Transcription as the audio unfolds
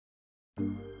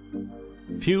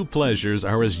Few pleasures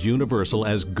are as universal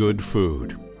as good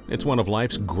food. It's one of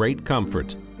life's great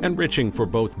comforts, enriching for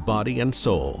both body and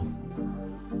soul.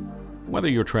 Whether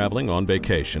you're traveling on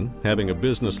vacation, having a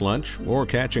business lunch, or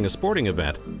catching a sporting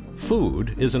event,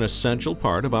 food is an essential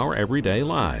part of our everyday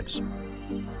lives.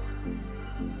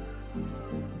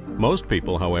 Most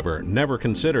people, however, never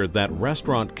consider that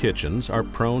restaurant kitchens are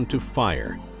prone to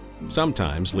fire,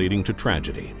 sometimes leading to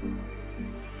tragedy.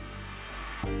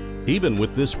 Even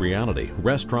with this reality,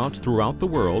 restaurants throughout the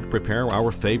world prepare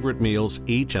our favorite meals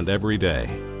each and every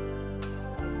day.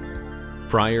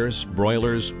 Fryers,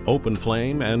 broilers, open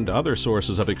flame, and other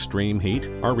sources of extreme heat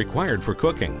are required for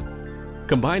cooking.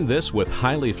 Combine this with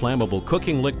highly flammable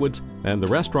cooking liquids, and the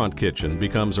restaurant kitchen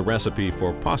becomes a recipe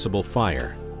for possible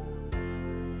fire.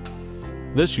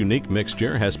 This unique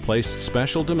mixture has placed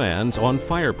special demands on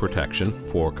fire protection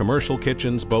for commercial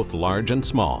kitchens both large and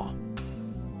small.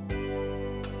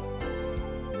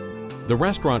 The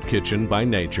restaurant kitchen by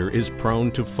nature is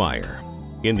prone to fire.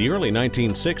 In the early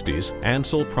 1960s,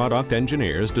 ANSUL product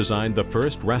engineers designed the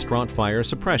first restaurant fire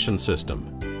suppression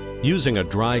system. Using a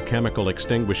dry chemical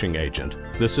extinguishing agent,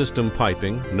 the system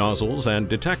piping, nozzles, and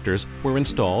detectors were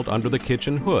installed under the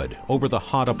kitchen hood over the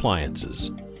hot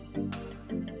appliances.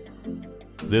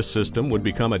 This system would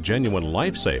become a genuine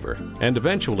lifesaver and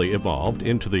eventually evolved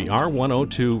into the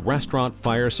R-102 restaurant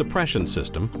fire suppression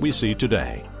system we see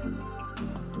today.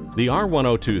 The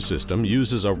R-102 system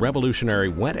uses a revolutionary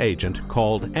wet agent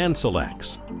called ANSUL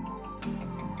X.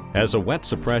 As a wet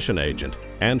suppression agent,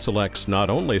 ANSUL X not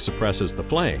only suppresses the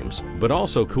flames, but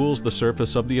also cools the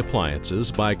surface of the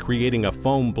appliances by creating a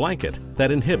foam blanket that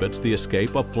inhibits the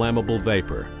escape of flammable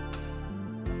vapor.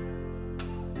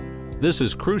 This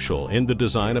is crucial in the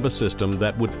design of a system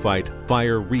that would fight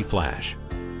fire reflash.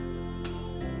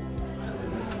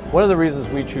 One of the reasons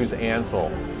we choose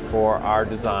ANSUL for our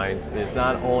designs is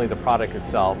not only the product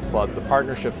itself, but the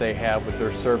partnership they have with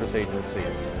their service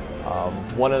agencies.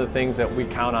 One of the things that we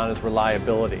count on is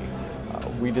reliability.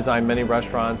 We design many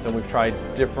restaurants and we've tried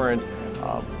different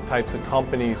types of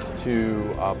companies to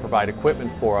provide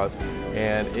equipment for us,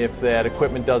 and if that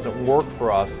equipment doesn't work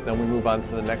for us, then we move on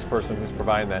to the next person who's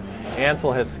providing that.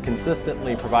 ANSUL has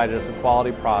consistently provided us a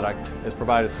quality product, has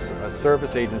provided us a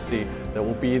service agency that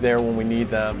will be there when we need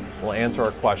them, will answer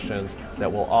our questions, that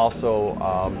will also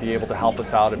be able to help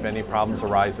us out if any problems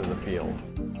arise in the field.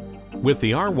 With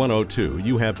the R-102,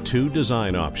 you have two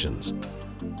design options.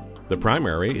 The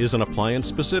primary is an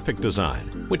appliance-specific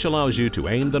design, which allows you to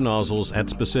aim the nozzles at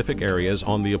specific areas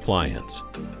on the appliance.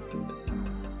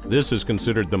 This is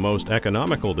considered the most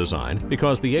economical design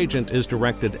because the agent is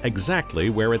directed exactly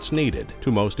where it's needed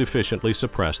to most efficiently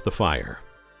suppress the fire.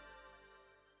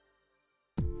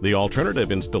 The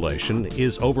alternative installation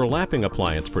is overlapping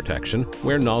appliance protection,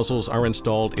 where nozzles are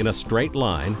installed in a straight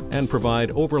line and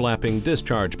provide overlapping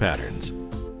discharge patterns.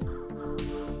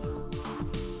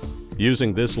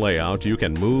 Using this layout, you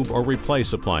can move or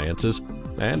replace appliances,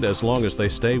 and as long as they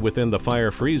stay within the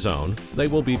fire-free zone, they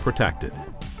will be protected.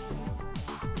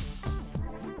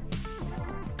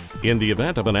 In the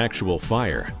event of an actual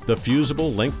fire, the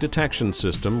fusible link detection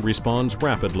system responds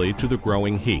rapidly to the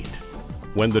growing heat.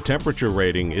 When the temperature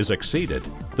rating is exceeded,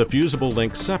 the fusible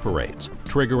link separates,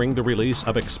 triggering the release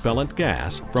of expellant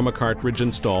gas from a cartridge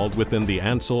installed within the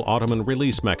ANSUL Ottoman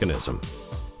release mechanism.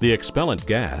 The expellant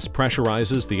gas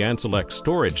pressurizes the ANSUL X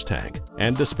storage tank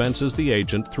and dispenses the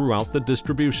agent throughout the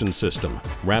distribution system,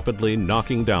 rapidly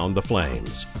knocking down the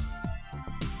flames.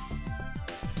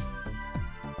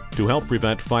 To help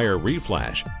prevent fire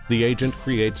reflash, the agent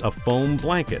creates a foam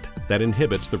blanket that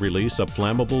inhibits the release of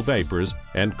flammable vapors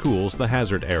and cools the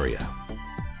hazard area.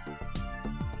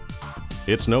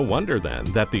 It's no wonder then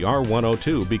that the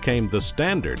R-102 became the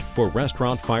standard for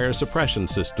restaurant fire suppression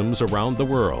systems around the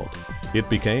world. It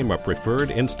became a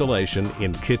preferred installation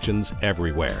in kitchens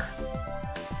everywhere.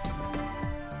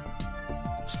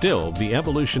 Still, the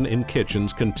evolution in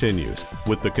kitchens continues,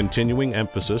 with the continuing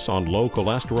emphasis on low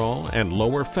cholesterol and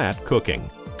lower fat cooking.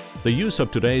 The use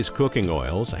of today's cooking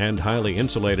oils and highly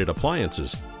insulated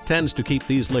appliances tends to keep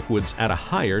these liquids at a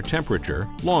higher temperature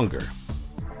longer.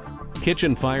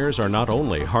 Kitchen fires are not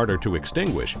only harder to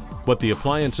extinguish, but the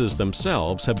appliances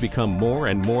themselves have become more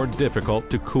and more difficult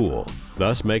to cool,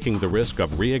 thus making the risk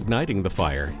of reigniting the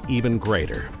fire even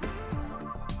greater.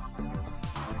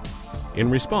 In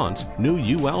response, new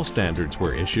UL standards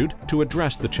were issued to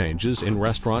address the changes in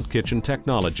restaurant kitchen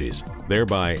technologies,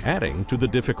 thereby adding to the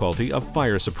difficulty of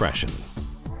fire suppression.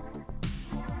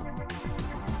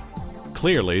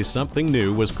 Clearly, something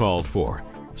new was called for,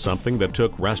 something that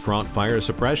took restaurant fire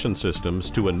suppression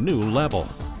systems to a new level.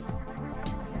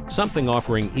 something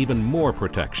offering even more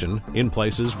protection in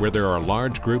places where there are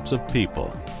large groups of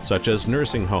people, such as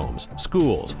nursing homes,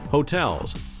 schools,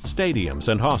 hotels, stadiums,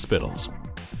 and hospitals.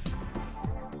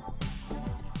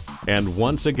 And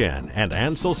once again, an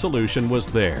ANSUL solution was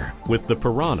there with the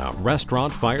Piranha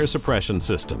Restaurant Fire Suppression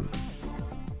System.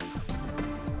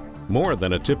 More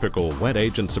than a typical wet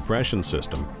agent suppression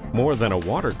system, more than a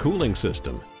water cooling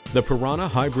system, the Piranha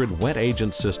Hybrid Wet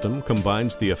Agent System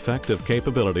combines the effective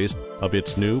capabilities of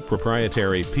its new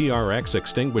proprietary PRX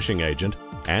extinguishing agent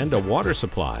and a water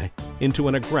supply into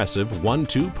an aggressive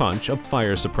 1-2 punch of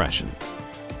fire suppression.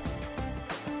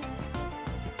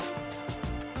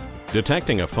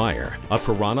 Detecting a fire, a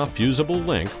Piranha fusible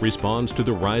link responds to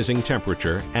the rising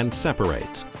temperature and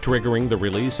separates, triggering the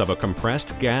release of a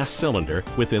compressed gas cylinder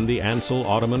within the ANSUL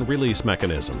Ottoman release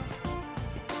mechanism.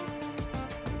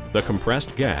 The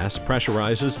compressed gas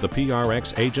pressurizes the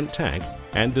PRX agent tank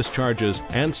and discharges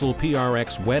ANSUL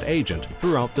PRX wet agent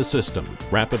throughout the system,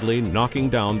 rapidly knocking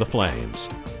down the flames.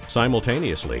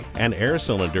 Simultaneously, an air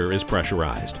cylinder is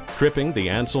pressurized, tripping the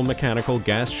ANSUL mechanical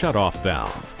gas shutoff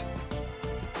valve.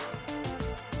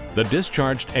 The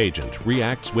discharged agent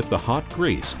reacts with the hot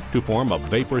grease to form a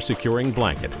vapor-securing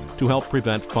blanket to help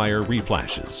prevent fire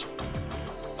reflashes.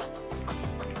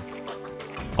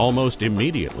 Almost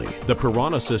immediately, the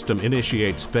Piranha system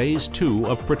initiates Phase 2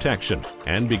 of protection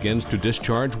and begins to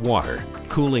discharge water,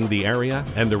 cooling the area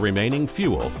and the remaining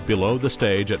fuel below the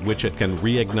stage at which it can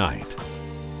reignite.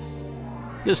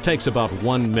 This takes about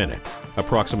 1 minute,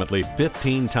 approximately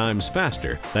 15 times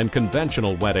faster than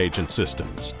conventional wet agent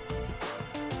systems.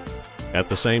 At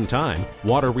the same time,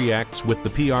 water reacts with the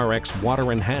PRX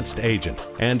water-enhanced agent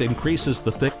and increases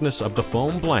the thickness of the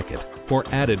foam blanket for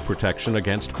added protection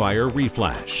against fire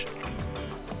reflash.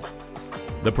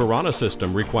 The Piranha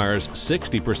system requires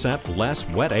 60% less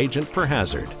wet agent per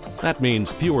hazard. That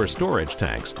means fewer storage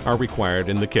tanks are required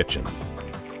in the kitchen.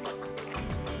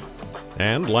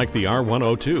 And like the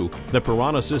R-102, the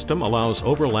Piranha system allows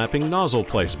overlapping nozzle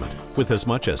placement with as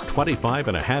much as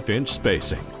 25.5-inch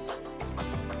spacing.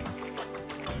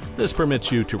 This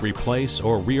permits you to replace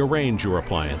or rearrange your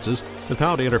appliances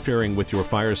without interfering with your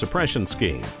fire suppression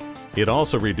scheme. It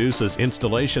also reduces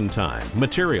installation time,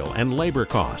 material, and labor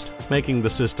cost, making the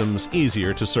systems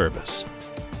easier to service.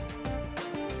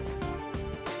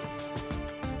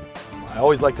 I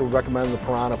always like to recommend the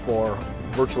Piranha for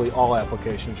virtually all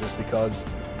applications just because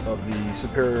of the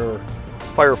superior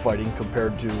firefighting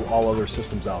compared to all other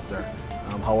systems out there.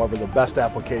 However, the best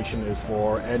application is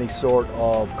for any sort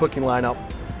of cooking lineup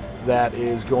that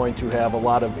is going to have a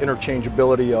lot of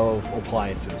interchangeability of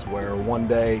appliances, where one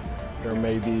day there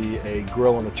may be a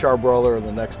grill and a charbroiler, and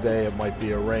the next day it might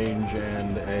be a range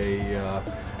and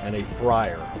a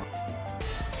fryer.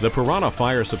 The Piranha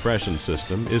Fire Suppression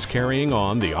System is carrying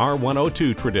on the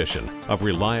R-102 tradition of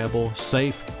reliable,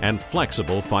 safe, and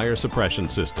flexible fire suppression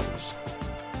systems.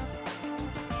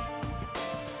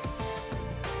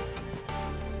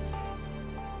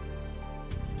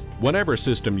 Whatever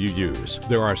system you use,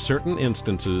 there are certain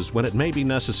instances when it may be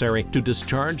necessary to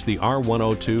discharge the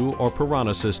R-102 or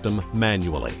Piranha system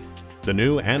manually. The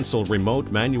new ANSUL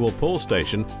remote manual pull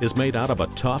station is made out of a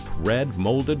tough, red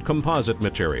molded composite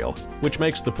material, which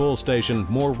makes the pull station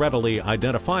more readily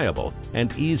identifiable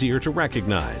and easier to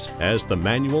recognize as the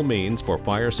manual means for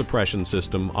fire suppression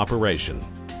system operation.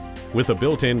 With a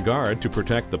built-in guard to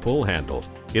protect the pull handle,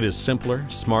 it is simpler,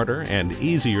 smarter, and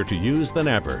easier to use than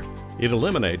ever. It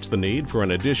eliminates the need for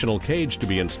an additional cage to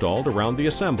be installed around the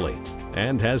assembly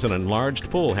and has an enlarged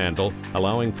pull handle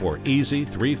allowing for easy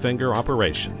 3-finger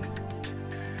operation.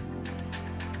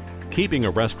 Keeping a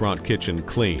restaurant kitchen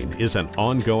clean is an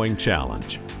ongoing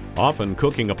challenge. Often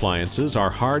cooking appliances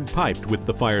are hard-piped with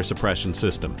the fire suppression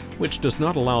system, which does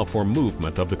not allow for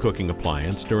movement of the cooking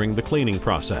appliance during the cleaning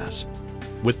process.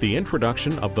 With the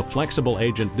introduction of the flexible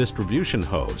agent distribution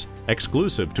hose,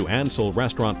 exclusive to ANSUL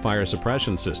restaurant fire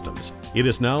suppression systems, it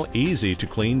is now easy to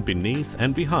clean beneath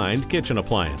and behind kitchen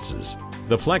appliances.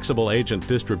 The flexible agent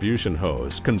distribution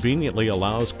hose conveniently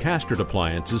allows castered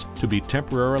appliances to be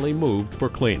temporarily moved for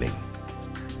cleaning.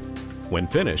 When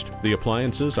finished, the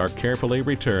appliances are carefully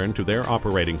returned to their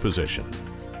operating position.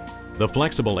 The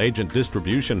flexible agent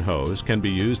distribution hose can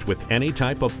be used with any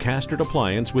type of castered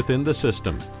appliance within the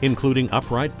system, including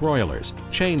upright broilers,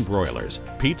 chain broilers,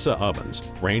 pizza ovens,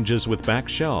 ranges with back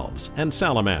shelves, and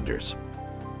salamanders.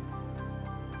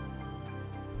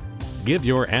 Give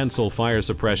your ANSUL fire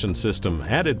suppression system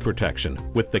added protection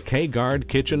with the K-Guard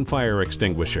kitchen fire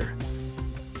extinguisher.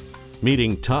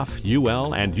 Meeting tough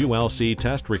UL and ULC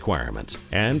test requirements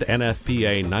and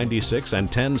NFPA 96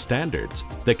 and 10 standards,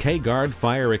 the K-Guard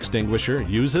fire extinguisher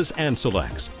uses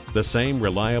ANSULX, the same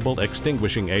reliable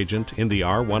extinguishing agent in the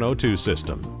R-102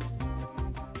 system.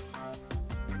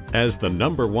 As the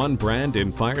 #1 brand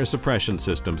in fire suppression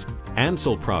systems,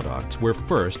 ANSUL products were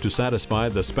first to satisfy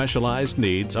the specialized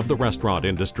needs of the restaurant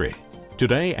industry.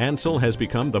 Today, ANSUL has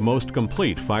become the most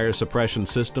complete fire suppression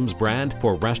systems brand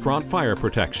for restaurant fire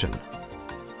protection.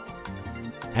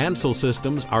 ANSUL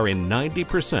systems are in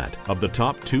 90% of the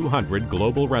top 200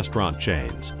 global restaurant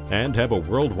chains and have a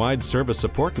worldwide service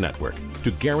support network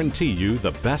to guarantee you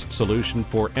the best solution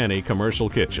for any commercial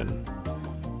kitchen.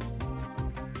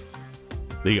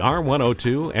 The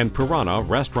R-102 and Piranha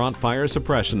restaurant fire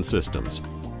suppression systems.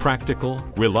 Practical,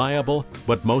 reliable,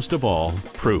 but most of all,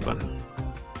 proven.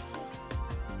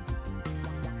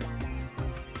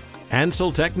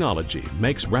 ANSUL technology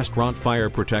makes restaurant fire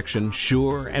protection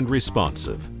sure and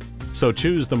responsive. So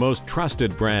choose the most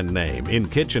trusted brand name in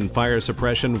kitchen fire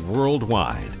suppression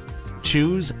worldwide.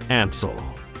 Choose ANSUL.